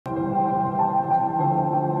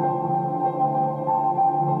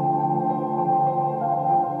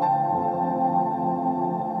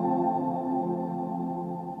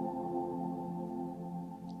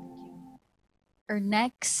Our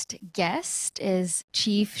next guest is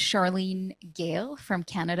Chief Sharleen Gale from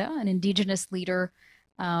Canada, an Indigenous leader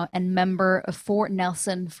and member of Fort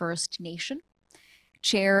Nelson First Nation,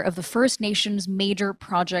 chair of the First Nations Major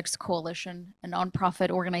Projects Coalition, a nonprofit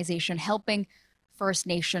organization helping First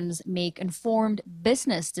Nations make informed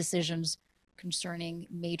business decisions concerning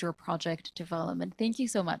major project development. Thank you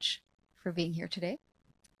so much for being here today.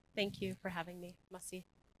 Thank you for having me, Masi.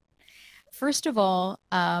 First of all,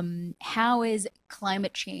 how is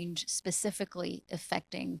climate change specifically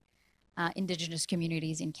affecting Indigenous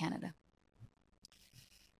communities in Canada?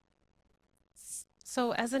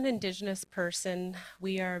 So as an Indigenous person,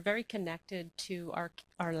 we are very connected to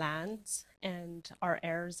our lands and our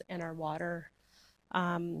airs and our water.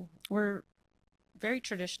 We're very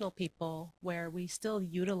traditional people where we still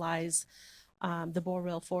utilize the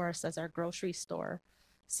boreal forest as our grocery store.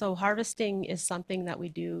 So harvesting is something that we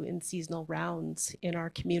do in seasonal rounds in our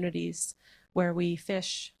communities where we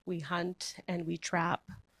fish, we hunt, and we trap.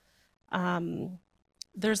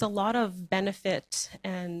 There's a lot of benefit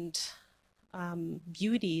and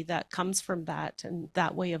beauty that comes from that and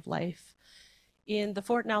that way of life. In the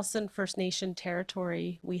Fort Nelson First Nation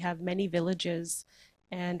territory, we have many villages,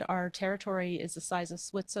 and our territory is the size of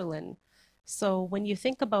Switzerland. So when you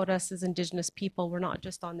think about us as Indigenous people, we're not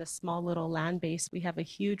just on this small little land base. We have a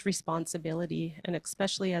huge responsibility, and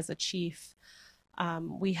especially as a chief,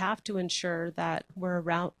 we have to ensure that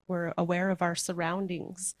we're aware of our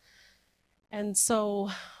surroundings. And so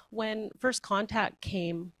when first contact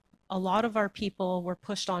came, a lot of our people were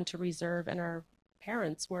pushed onto reserve, and our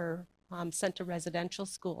parents were sent to residential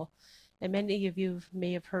school. And many of you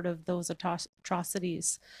may have heard of those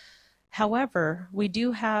atrocities. However, we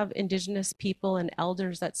do have Indigenous people and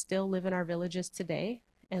elders that still live in our villages today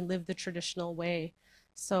and live the traditional way.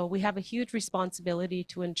 So we have a huge responsibility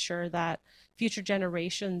to ensure that future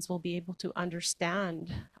generations will be able to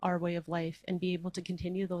understand our way of life and be able to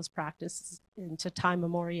continue those practices into time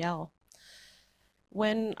immemorial.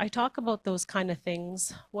 When I talk about those kind of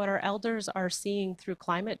things, what our elders are seeing through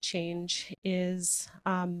climate change is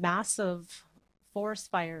massive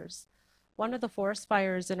forest fires. One of the forest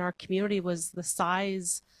fires in our community was the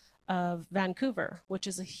size of Vancouver, which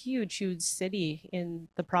is a huge, huge city in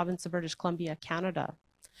the province of British Columbia, Canada.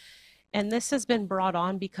 And this has been brought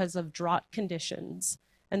on because of drought conditions.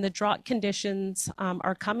 And the drought conditions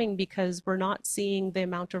are coming because we're not seeing the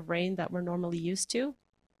amount of rain that we're normally used to.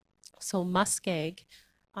 So muskeg,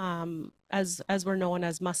 as we're known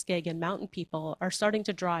as muskeg and mountain people, are starting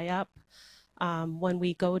to dry up. When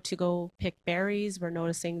we go pick berries, we're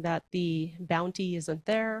noticing that the bounty isn't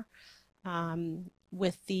there.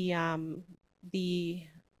 With the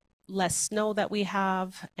less snow that we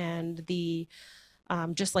have, and the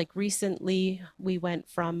just like recently, we went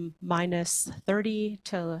from -30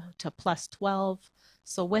 to +12.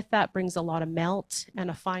 So with that brings a lot of melt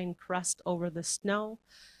and a fine crust over the snow.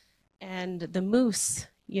 And the moose,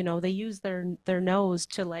 you know, they use their nose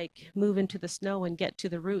to like move into the snow and get to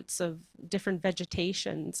the roots of different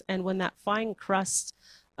vegetations. And when that fine crust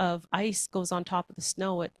of ice goes on top of the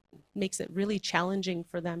snow, it makes it really challenging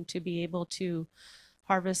for them to be able to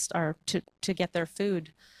harvest or to get their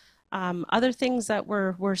food. Other things that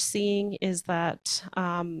we're seeing is that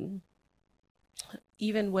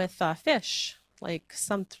even with fish, like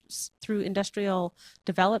through industrial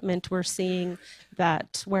development, we're seeing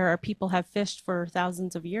that where our people have fished for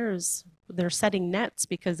thousands of years, they're setting nets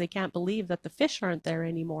because they can't believe that the fish aren't there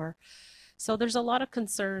anymore. So there's a lot of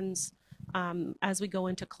concerns as we go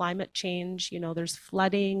into climate change. You know, there's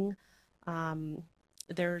flooding,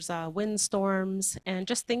 there's windstorms, and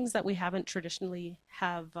just things that we haven't traditionally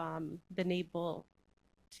have been able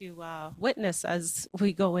to witness as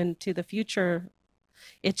we go into the future.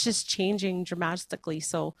 It's just changing dramatically.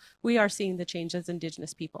 So we are seeing the change as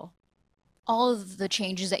Indigenous people. All of the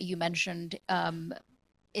changes that you mentioned,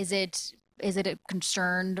 is it a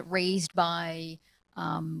concern raised by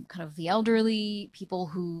kind of the elderly, people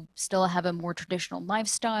who still have a more traditional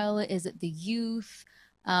lifestyle? Is it the youth?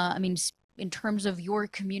 I mean, in terms of your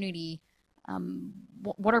community,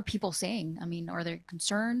 what are people saying? I mean, are they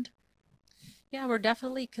concerned? Yeah, we're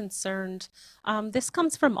definitely concerned. This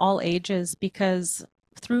comes from all ages because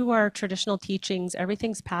through our traditional teachings,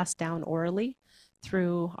 everything's passed down orally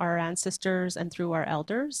through our ancestors and through our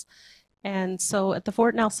elders. And so at the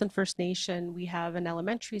Fort Nelson First Nation, we have an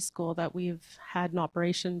elementary school that we've had in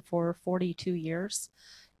operation for 42 years.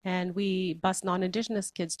 And we bus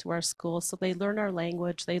non-Indigenous kids to our school, so they learn our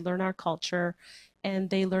language, they learn our culture, and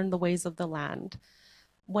they learn the ways of the land.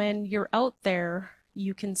 When you're out there,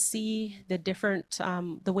 you can see the different,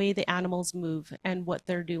 the way the animals move and what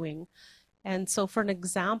they're doing. And so for an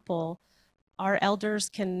example, our elders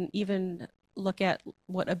can even look at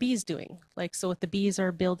what a bee's doing. Like, so if the bees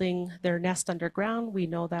are building their nest underground, we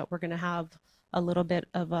know that we're going to have a little bit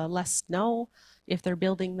of less snow. If they're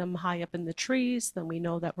building them high up in the trees, then we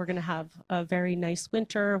know that we're going to have a very nice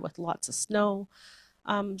winter with lots of snow.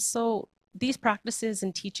 So these practices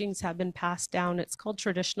and teachings have been passed down. It's called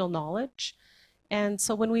traditional knowledge. And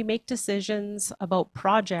so when we make decisions about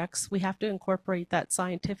projects, we have to incorporate that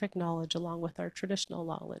scientific knowledge along with our traditional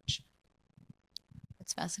knowledge.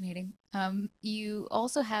 That's fascinating. You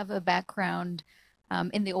also have a background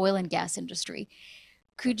in the oil and gas industry.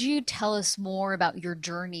 Could you tell us more about your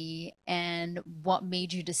journey and what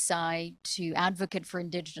made you decide to advocate for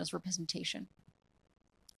Indigenous representation?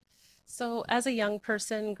 So as a young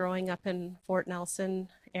person growing up in Fort Nelson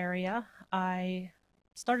area, I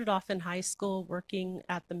started off in high school working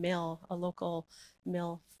at the mill, a local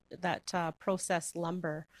mill that processed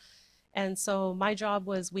lumber. And so my job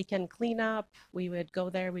was weekend cleanup. We would go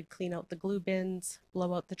there, we'd clean out the glue bins,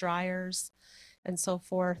 blow out the dryers, and so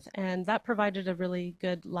forth. And that provided a really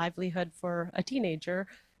good livelihood for a teenager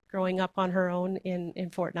growing up on her own in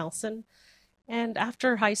Fort Nelson. And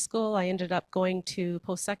after high school, I ended up going to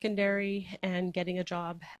post-secondary and getting a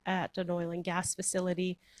job at an oil and gas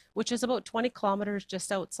facility, which is about 20 kilometers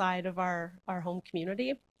just outside of our home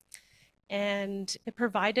community. And it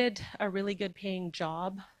provided a really good paying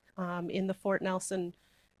job in the Fort Nelson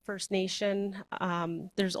First Nation.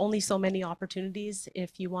 There's only so many opportunities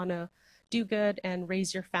if you want to do good and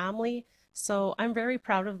raise your family. So I'm very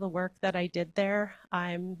proud of the work that I did there.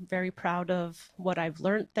 I'm very proud of what I've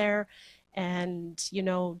learned there. And, you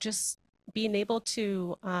know, just being able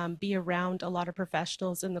to be around a lot of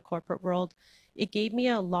professionals in the corporate world, it gave me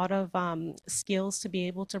a lot of skills to be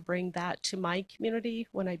able to bring that to my community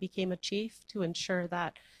when I became a chief to ensure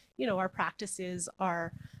that, you know, our practices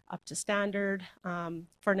are up to standard.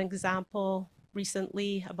 For an example,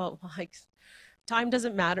 recently about like time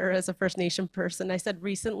doesn't matter as a First Nation person. I said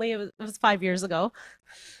recently, it was 5 years ago.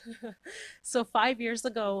 So 5 years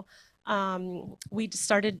ago, we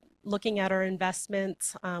started looking at our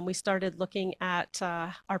investments. We started looking at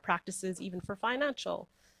our practices even for financial.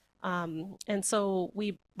 And so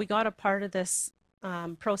we got a part of this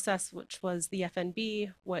process, which was the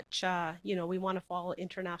FNB, which, you know, we want to follow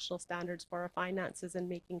international standards for our finances and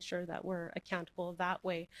making sure that we're accountable that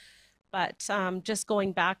way. But just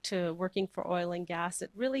going back to working for oil and gas,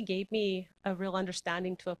 it really gave me a real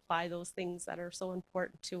understanding to apply those things that are so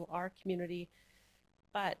important to our community.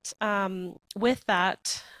 But with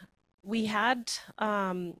that, we had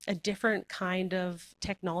a different kind of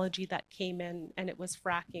technology that came in, and it was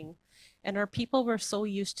fracking. And our people were so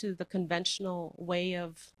used to the conventional way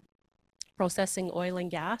of processing oil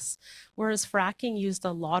and gas, whereas fracking used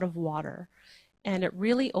a lot of water. And it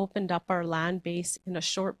really opened up our land base in a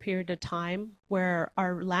short period of time where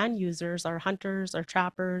our land users, our hunters, our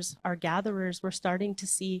trappers, our gatherers were starting to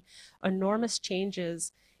see enormous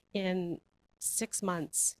changes in 6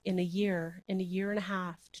 months, in a year and a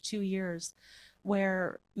half to 2 years,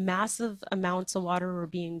 where massive amounts of water were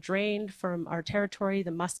being drained from our territory. The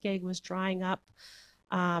muskeg was drying up.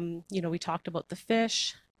 You know, we talked about the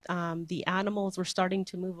fish. The animals were starting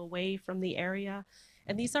to move away from the area.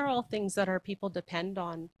 And these are all things that our people depend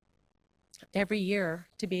on every year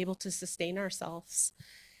to be able to sustain ourselves.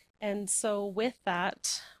 And so with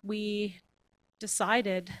that, we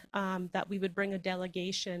decided that we would bring a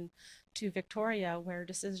delegation to Victoria, where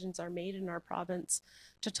decisions are made in our province,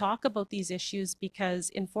 to talk about these issues, because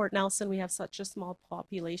in Fort Nelson, we have such a small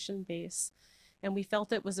population base. And we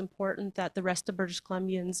felt it was important that the rest of British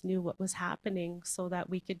Columbians knew what was happening so that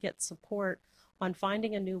we could get support on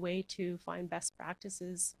finding a new way to find best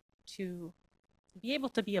practices to be able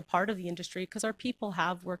to be a part of the industry, because our people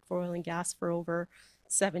have worked for oil and gas for over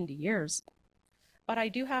 70 years. But I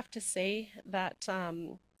do have to say that,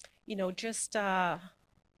 you know, just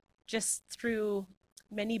through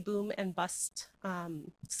many boom and bust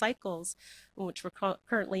cycles, which we're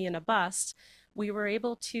currently in a bust, we were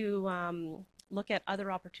able to look at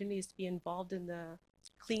other opportunities to be involved in the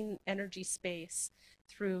clean energy space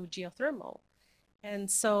through geothermal. And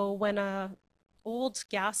so when a old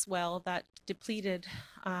gas well that depleted,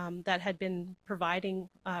 that had been providing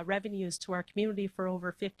revenues to our community for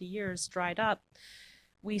over 50 years dried up,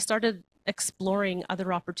 we started exploring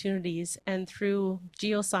other opportunities. And through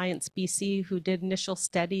Geoscience BC, who did initial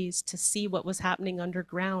studies to see what was happening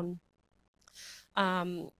underground,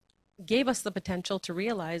 gave us the potential to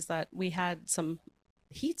realize that we had some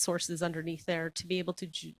heat sources underneath there to be able to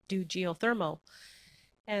do geothermal.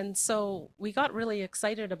 And so we got really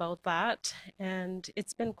excited about that. And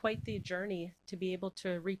it's been quite the journey to be able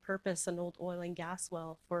to repurpose an old oil and gas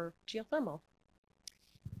well for geothermal.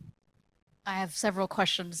 I have several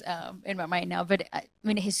questions in my mind now, but I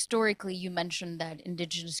mean, historically, you mentioned that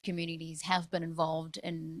Indigenous communities have been involved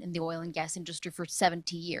in the oil and gas industry for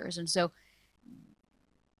 70 years. And so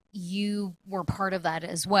you were part of that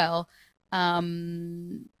as well.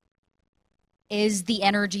 Um, is the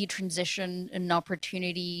energy transition an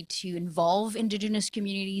opportunity to involve Indigenous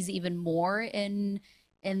communities even more in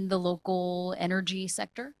the local energy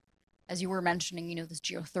sector? As you were mentioning, this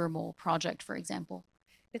geothermal project, for example.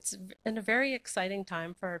 It's in a very exciting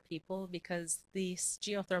time for our people because this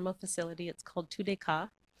geothermal facility, it's called Tudeka.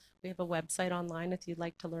 We have a website online if you'd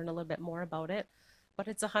like to learn a little bit more about it. But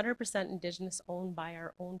it's 100% Indigenous owned by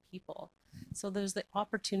our own people. So there's the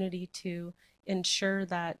opportunity to ensure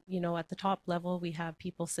that, at the top level, we have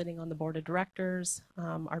people sitting on the board of directors.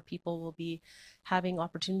 Our people will be having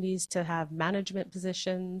opportunities to have management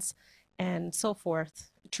positions and so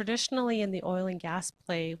forth. Traditionally, in the oil and gas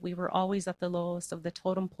play, we were always at the lowest of the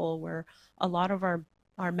totem pole where a lot of our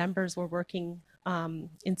members were working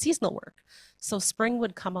in seasonal work. So spring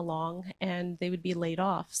would come along and they would be laid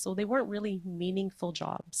off. So they weren't really meaningful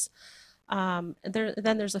jobs. Then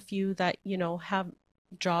there's a few that, have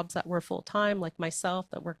jobs that were full time, like myself,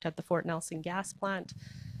 that worked at the Fort Nelson gas plant.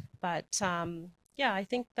 But yeah, I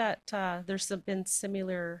think that there's been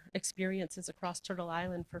similar experiences across Turtle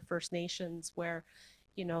Island for First Nations where,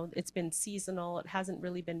 it's been seasonal, it hasn't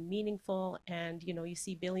really been meaningful, and, you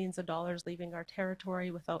see billions of dollars leaving our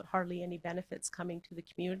territory without hardly any benefits coming to the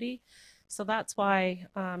community. So that's why,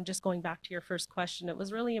 just going back to your first question, it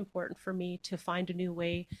was really important for me to find a new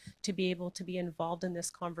way to be able to be involved in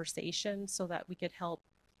this conversation so that we could help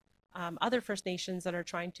other First Nations that are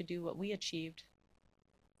trying to do what we achieved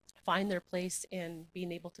find their place in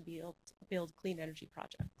being able to build clean energy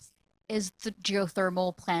projects. Is the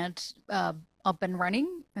geothermal plant up and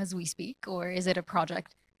running as we speak, or is it a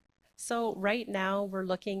project? So right now we're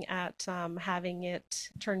looking at having it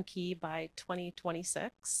turnkey by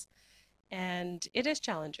 2026, and it is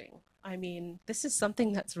challenging. I mean, this is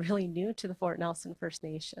something that's really new to the Fort Nelson First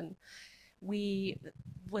Nation. We,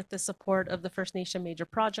 with the support of the First Nation Major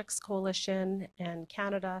Projects Coalition and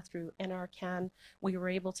Canada through NRCan, we were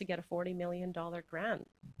able to get a $40 million grant.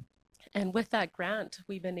 And with that grant,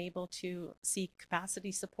 we've been able to seek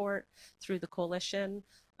capacity support through the coalition,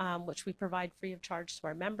 which we provide free of charge to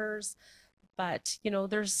our members. But,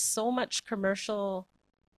 there's so much commercial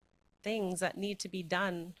things that need to be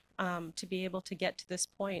done to be able to get to this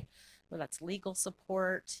point, whether that's legal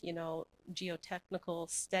support, geotechnical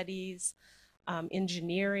studies,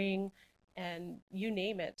 engineering, and you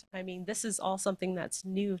name it. I mean, this is all something that's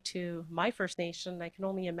new to my First Nation. I can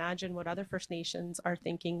only imagine what other First Nations are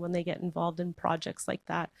thinking when they get involved in projects like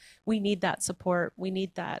that. We need that support. We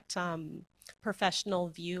need that professional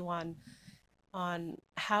view on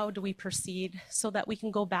how do we proceed so that we can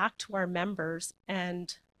go back to our members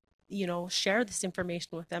and share this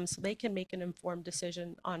information with them so they can make an informed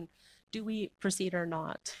decision on do we proceed or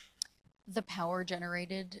not. The power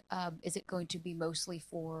generated, is it going to be mostly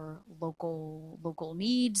for local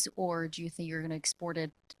needs, or do you think you're going to export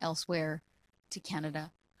it elsewhere to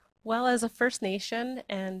Canada? Well, as a First Nation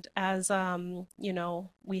and as,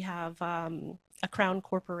 we have a Crown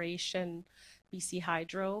Corporation, BC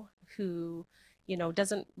Hydro, who,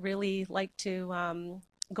 doesn't really like to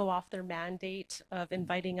go off their mandate of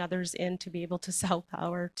inviting others in to be able to sell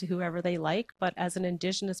power to whoever they like. But as an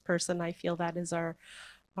Indigenous person, I feel that is our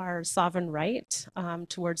sovereign right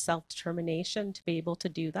towards self-determination to be able to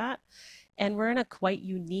do that. And we're in a quite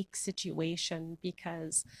unique situation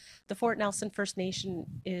because the Fort Nelson First Nation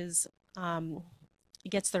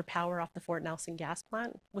gets their power off the Fort Nelson gas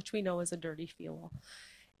plant, which we know is a dirty fuel.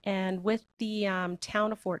 And with the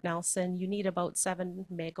town of Fort Nelson, you need about 7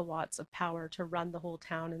 megawatts of power to run the whole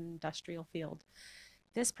town and industrial field.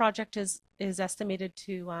 This project is estimated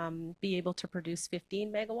to be able to produce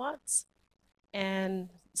 15 megawatts. And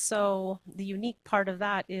so the unique part of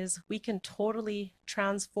that is we can totally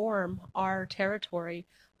transform our territory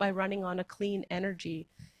by running on a clean energy.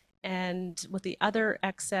 And with the other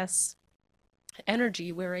excess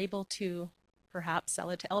energy, we're able to perhaps sell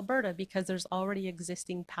it to Alberta because there's already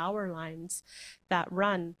existing power lines that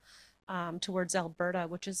run towards Alberta,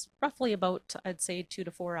 which is roughly about, I'd say, 2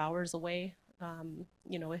 to 4 hours away,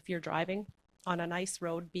 if you're driving on a nice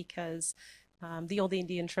road because the old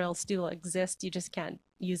Indian Trail still exists. You just can't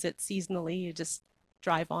use it seasonally. You just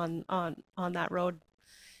drive on that road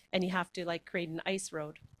and you have to create an ice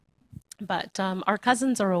road. But our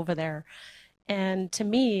cousins are over there. And to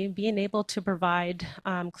me, being able to provide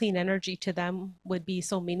clean energy to them would be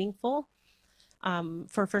so meaningful.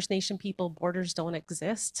 For First Nation people, borders don't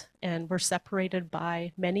exist and we're separated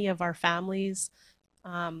by many of our families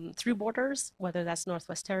through borders, whether that's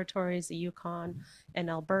Northwest Territories, the Yukon, and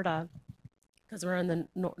Alberta, because we're in the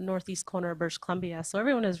northeast corner of British Columbia. So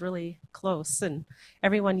everyone is really close, and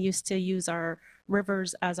everyone used to use our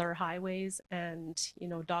rivers as our highways and, you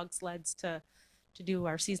know, dog sleds to do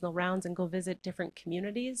our seasonal rounds and go visit different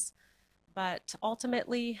communities. But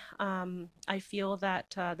ultimately, I feel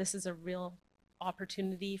that this is a real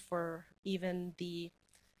opportunity for even the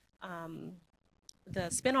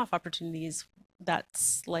spin-off opportunities.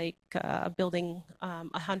 That's like building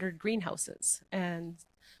 100 greenhouses, and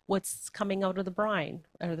what's coming out of the brine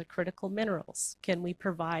are the critical minerals. Can we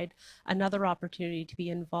provide another opportunity to be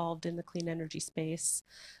involved in the clean energy space?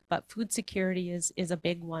 But food security is a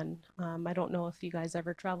big one. I don't know if you guys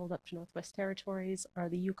ever traveled up to Northwest Territories or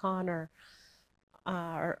the Yukon or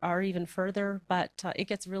even further, but it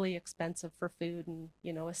gets really expensive for food. And,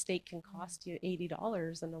 you know, a steak can cost you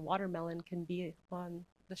 $80 and a watermelon can be on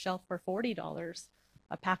the shelf for $40,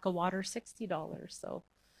 a pack of water, $60. So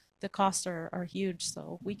the costs are huge.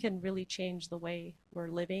 So we can really change the way we're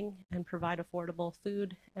living and provide affordable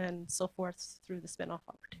food and so forth through the spin-off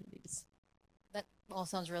opportunities. That all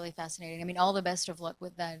sounds really fascinating. I mean, all the best of luck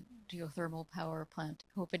with that geothermal power plant.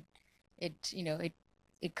 Hope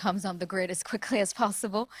it comes on the grid as quickly as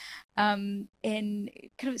possible. And kind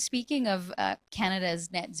of speaking of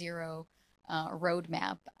Canada's net zero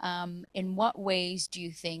roadmap, in what ways do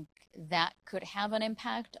you think that could have an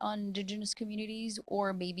impact on Indigenous communities,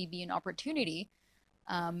 or maybe be an opportunity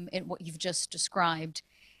in what you've just described?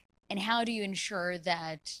 And how do you ensure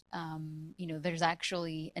that there's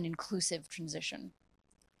actually an inclusive transition?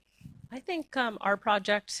 I think our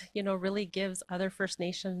project, you know, really gives other First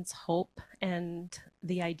Nations hope and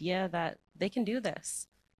the idea that they can do this.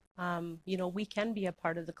 You know, we can be a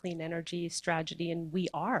part of the clean energy strategy, and we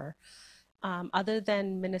are. Other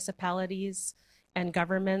than municipalities and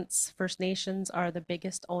governments, First Nations are the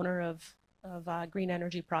biggest owner of green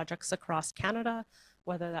energy projects across Canada,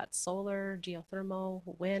 whether that's solar, geothermal,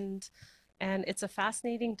 wind. And it's a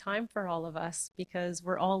fascinating time for all of us because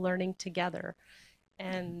we're all learning together,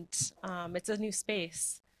 and it's a new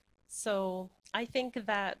space. So I think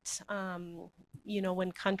that, you know,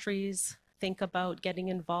 when countries think about getting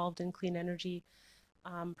involved in clean energy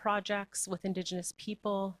projects with Indigenous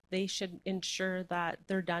people, they should ensure that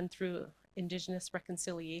they're done through Indigenous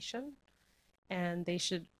reconciliation. And they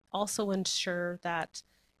should also ensure that,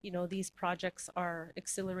 you know, these projects are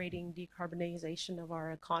accelerating decarbonization of our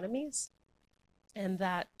economies, and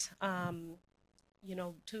that you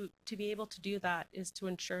know, to be able to do that is to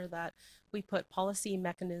ensure that we put policy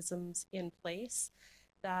mechanisms in place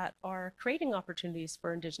that are creating opportunities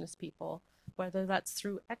for Indigenous people, whether that's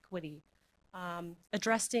through equity,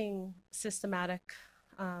 addressing systematic,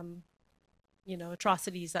 you know,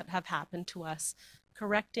 atrocities that have happened to us,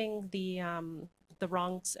 correcting the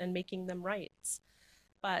wrongs and making them rights.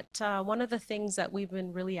 But one of the things that we've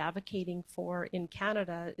been really advocating for in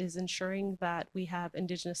Canada is ensuring that we have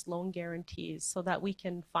Indigenous loan guarantees so that we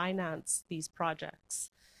can finance these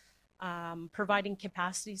projects, providing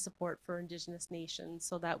capacity support for Indigenous nations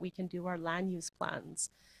so that we can do our land use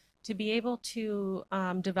plans. To be able to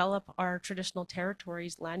develop our traditional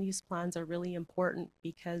territories, land use plans are really important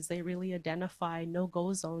because they really identify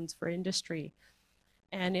no-go zones for industry.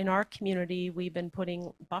 And in our community, we've been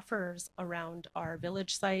putting buffers around our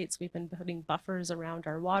village sites. We've been putting buffers around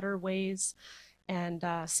our waterways and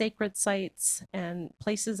sacred sites and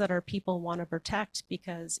places that our people want to protect,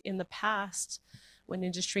 because in the past, when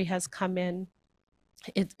industry has come in,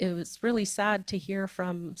 it was really sad to hear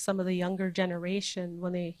from some of the younger generation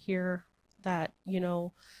when they hear that, you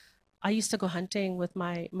know, I used to go hunting with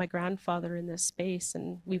my grandfather in this space,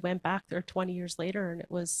 and we went back there 20 years later, and it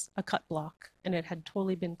was a cut block, and it had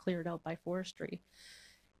totally been cleared out by forestry.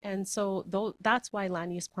 And so that's why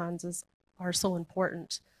land use plans are so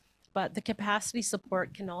important. But the capacity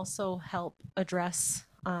support can also help address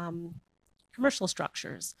commercial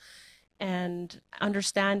structures and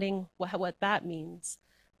understanding what that means.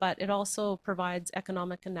 But it also provides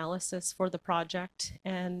economic analysis for the project,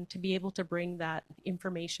 and to be able to bring that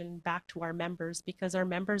information back to our members, because our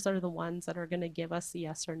members are the ones that are going to give us the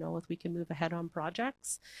yes or no if we can move ahead on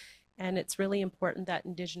projects. And it's really important that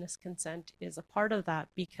Indigenous consent is a part of that,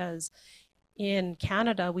 because in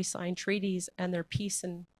Canada, we sign treaties and they're peace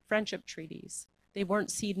and friendship treaties. They weren't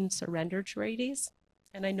cede and surrender treaties.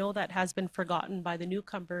 And I know that has been forgotten by the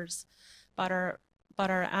newcomers, but our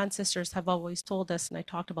ancestors have always told us, and I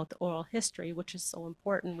talked about the oral history, which is so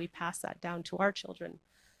important. We pass that down to our children.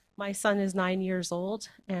 My son is 9 years old,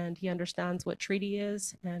 and he understands what treaty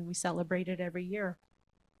is, and we celebrate it every year.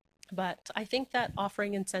 But I think that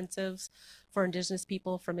offering incentives for Indigenous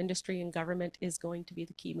people from industry and government is going to be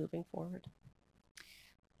the key moving forward.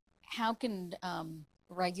 How can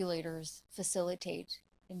regulators facilitate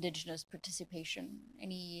Indigenous participation?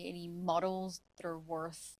 Any models that are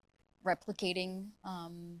worth replicating,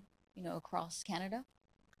 across Canada?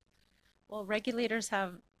 Well, regulators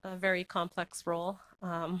have a very complex role.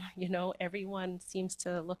 Everyone seems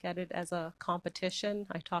to look at it as a competition.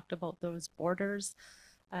 I talked about those borders.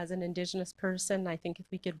 As an Indigenous person, I think if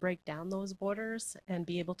we could break down those borders and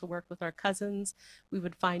be able to work with our cousins, we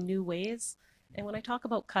would find new ways. And when I talk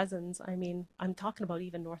about cousins, I mean, I'm talking about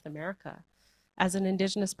even North America. As an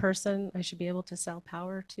Indigenous person, I should be able to sell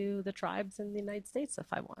power to the tribes in the United States if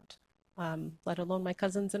I want, let alone my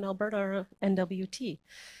cousins in Alberta or NWT.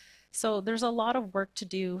 So there's a lot of work to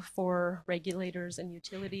do for regulators and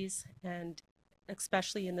utilities, and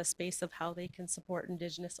especially in the space of how they can support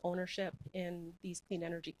Indigenous ownership in these clean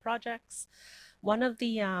energy projects. One of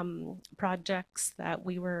the projects that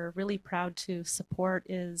we were really proud to support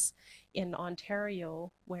is in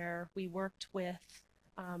Ontario, where we worked with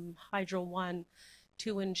Hydro One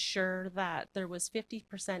to ensure that there was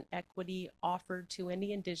 50% equity offered to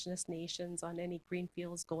any Indigenous nations on any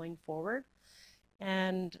greenfields going forward.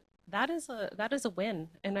 And that is a win,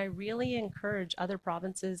 and I really encourage other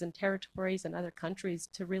provinces and territories and other countries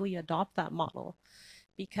to really adopt that model,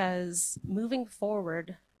 because moving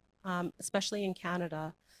forward, especially in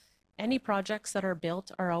Canada, any projects that are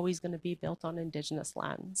built are always going to be built on Indigenous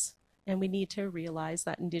lands. And we need to realize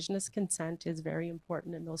that Indigenous consent is very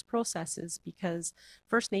important in those processes, because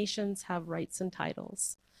First Nations have rights and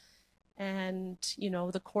titles. And,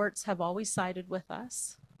 the courts have always sided with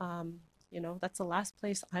us. That's the last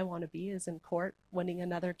place I want to be, is in court winning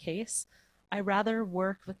another case. I rather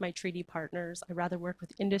work with my treaty partners. I rather work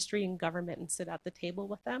with industry and government and sit at the table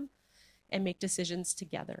with them and make decisions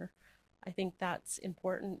together. I think that's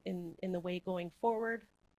important in the way going forward.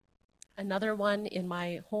 Another one in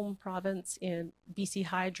my home province in BC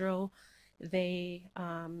Hydro, they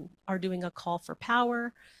are doing a call for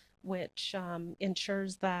power, which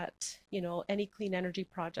ensures that, any clean energy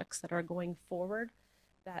projects that are going forward,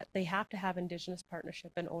 that they have to have Indigenous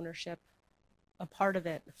partnership and ownership a part of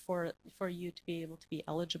it for you to be able to be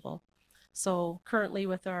eligible. So currently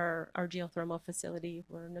with our geothermal facility,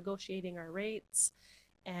 we're negotiating our rates,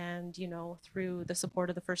 and through the support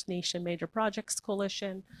of the First Nation Major Projects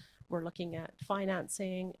Coalition, we're looking at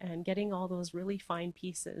financing and getting all those really fine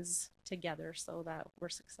pieces together so that we're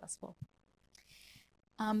successful.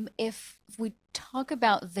 If we talk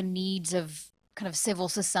about the needs of kind of civil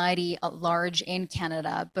society at large in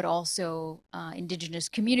Canada, but also Indigenous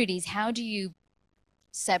communities, how do you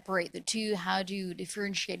separate the two? How do you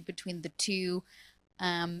differentiate between the two?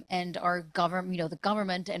 And our government, the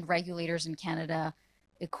government and regulators in Canada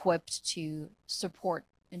equipped to support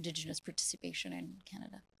Indigenous participation in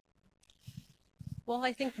Canada? Well,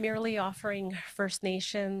 I think merely offering First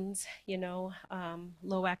Nations,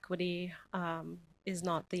 low equity is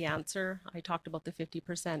not the answer. I talked about the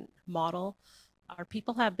 50% model. Our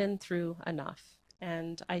people have been through enough.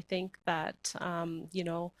 And I think that,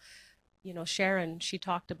 Sharon, she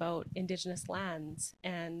talked about Indigenous lands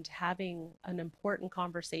and having an important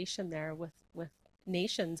conversation there with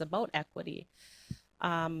nations about equity.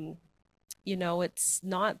 It's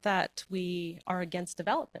not that we are against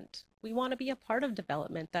development. We want to be a part of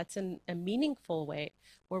development that's in a meaningful way,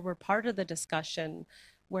 where we're part of the discussion,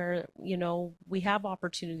 where, we have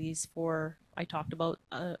opportunities for, I talked about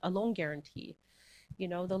a loan guarantee. The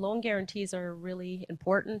loan guarantees are really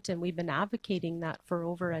important, and we've been advocating that for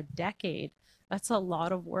over a decade. That's a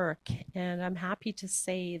lot of work, and I'm happy to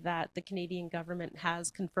say that the Canadian government has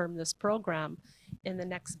confirmed this program in the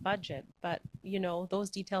next budget. But, those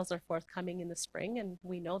details are forthcoming in the spring, and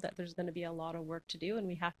we know that there's going to be a lot of work to do, and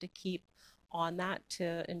we have to keep on that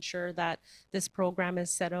to ensure that this program is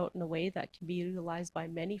set out in a way that can be utilized by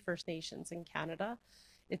many First Nations in Canada.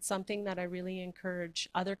 It's something that I really encourage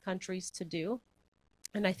other countries to do.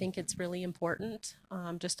 And I think it's really important.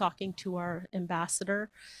 Just talking to our ambassador,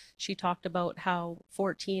 she talked about how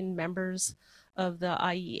 14 members of the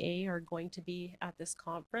IEA are going to be at this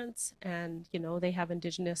conference, and they have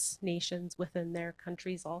Indigenous nations within their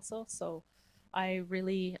countries also. So I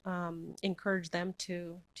really encourage them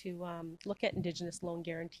to look at Indigenous loan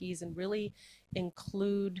guarantees and really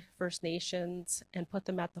include First Nations and put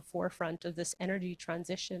them at the forefront of this energy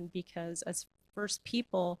transition, because as First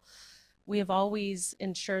people, we have always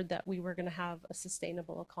ensured that we were going to have a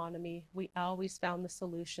sustainable economy. We always found the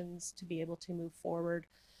solutions to be able to move forward.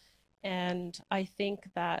 And I think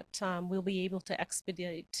that we'll be able to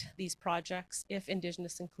expedite these projects if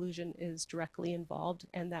Indigenous inclusion is directly involved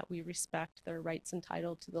and that we respect their rights and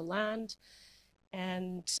title to the land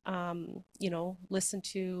and, you know, listen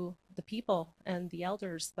to the people and the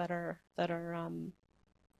elders that are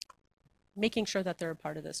making sure that they're a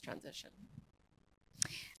part of this transition.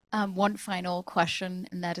 One final question,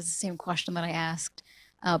 and that is the same question that I asked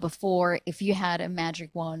before. If you had a magic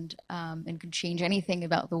wand and could change anything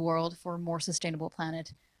about the world for a more sustainable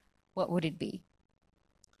planet, what would it be?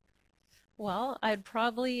 Well, I'd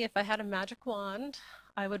probably, if I had a magic wand,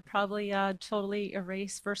 I would probably totally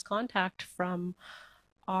erase first contact from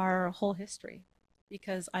our whole history.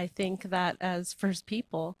 Because I think that as First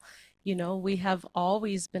People, you know, we have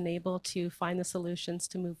always been able to find the solutions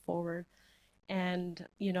to move forward. And,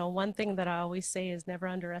 you know, one thing that I always say is never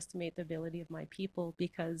underestimate the ability of my people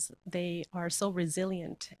because they are so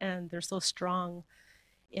resilient and they're so strong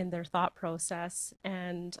in their thought process.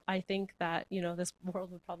 And I think that, you know, this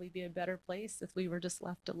world would probably be a better place if we were just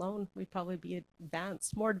left alone. We'd probably be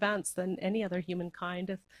advanced, more advanced than any other humankind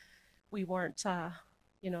if we weren't,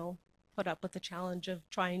 you know, put up with the challenge of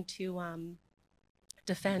trying to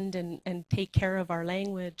defend and take care of our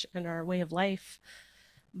language and our way of life.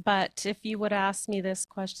 But if you would ask me this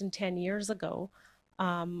question 10 years ago,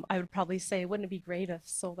 I would probably say, wouldn't it be great if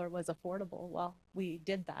solar was affordable? Well, we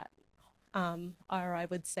did that. Or I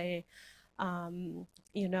would say,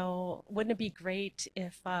 you know, wouldn't it be great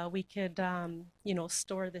if we could, you know,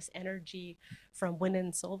 store this energy from wind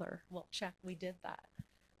and solar? Well, check, we did that.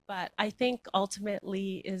 But I think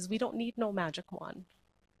ultimately is we don't need no magic wand.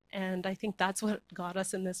 And I think that's what got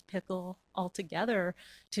us in this pickle altogether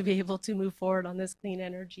to be able to move forward on this clean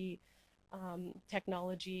energy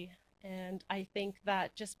technology. And I think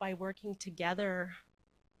that just by working together,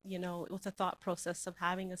 you know, with the thought process of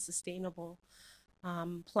having a sustainable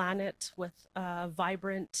planet with a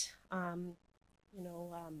vibrant, you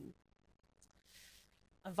know,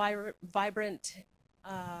 a vibrant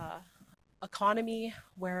economy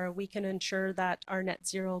where we can ensure that our net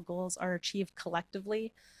zero goals are achieved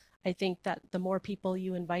collectively. I think that the more people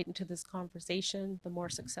you invite into this conversation, the more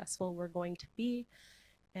successful we're going to be.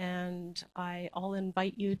 And I'll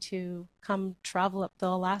invite you to come travel up the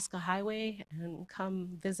Alaska Highway and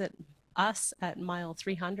come visit us at mile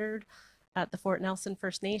 300 at the Fort Nelson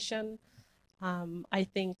First Nation. I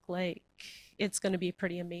think like it's going to be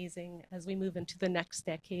pretty amazing as we move into the next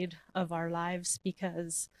decade of our lives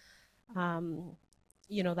because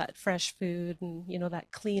you know, that fresh food and, you know,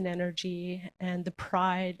 that clean energy and the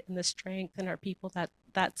pride and the strength in our people that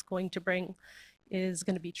that's going to bring is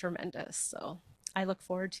going to be tremendous. So I look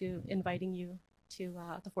forward to inviting you to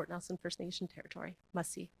the Fort Nelson First Nation territory.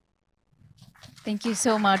 Must see. Thank you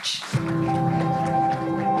so much. Thank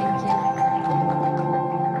you.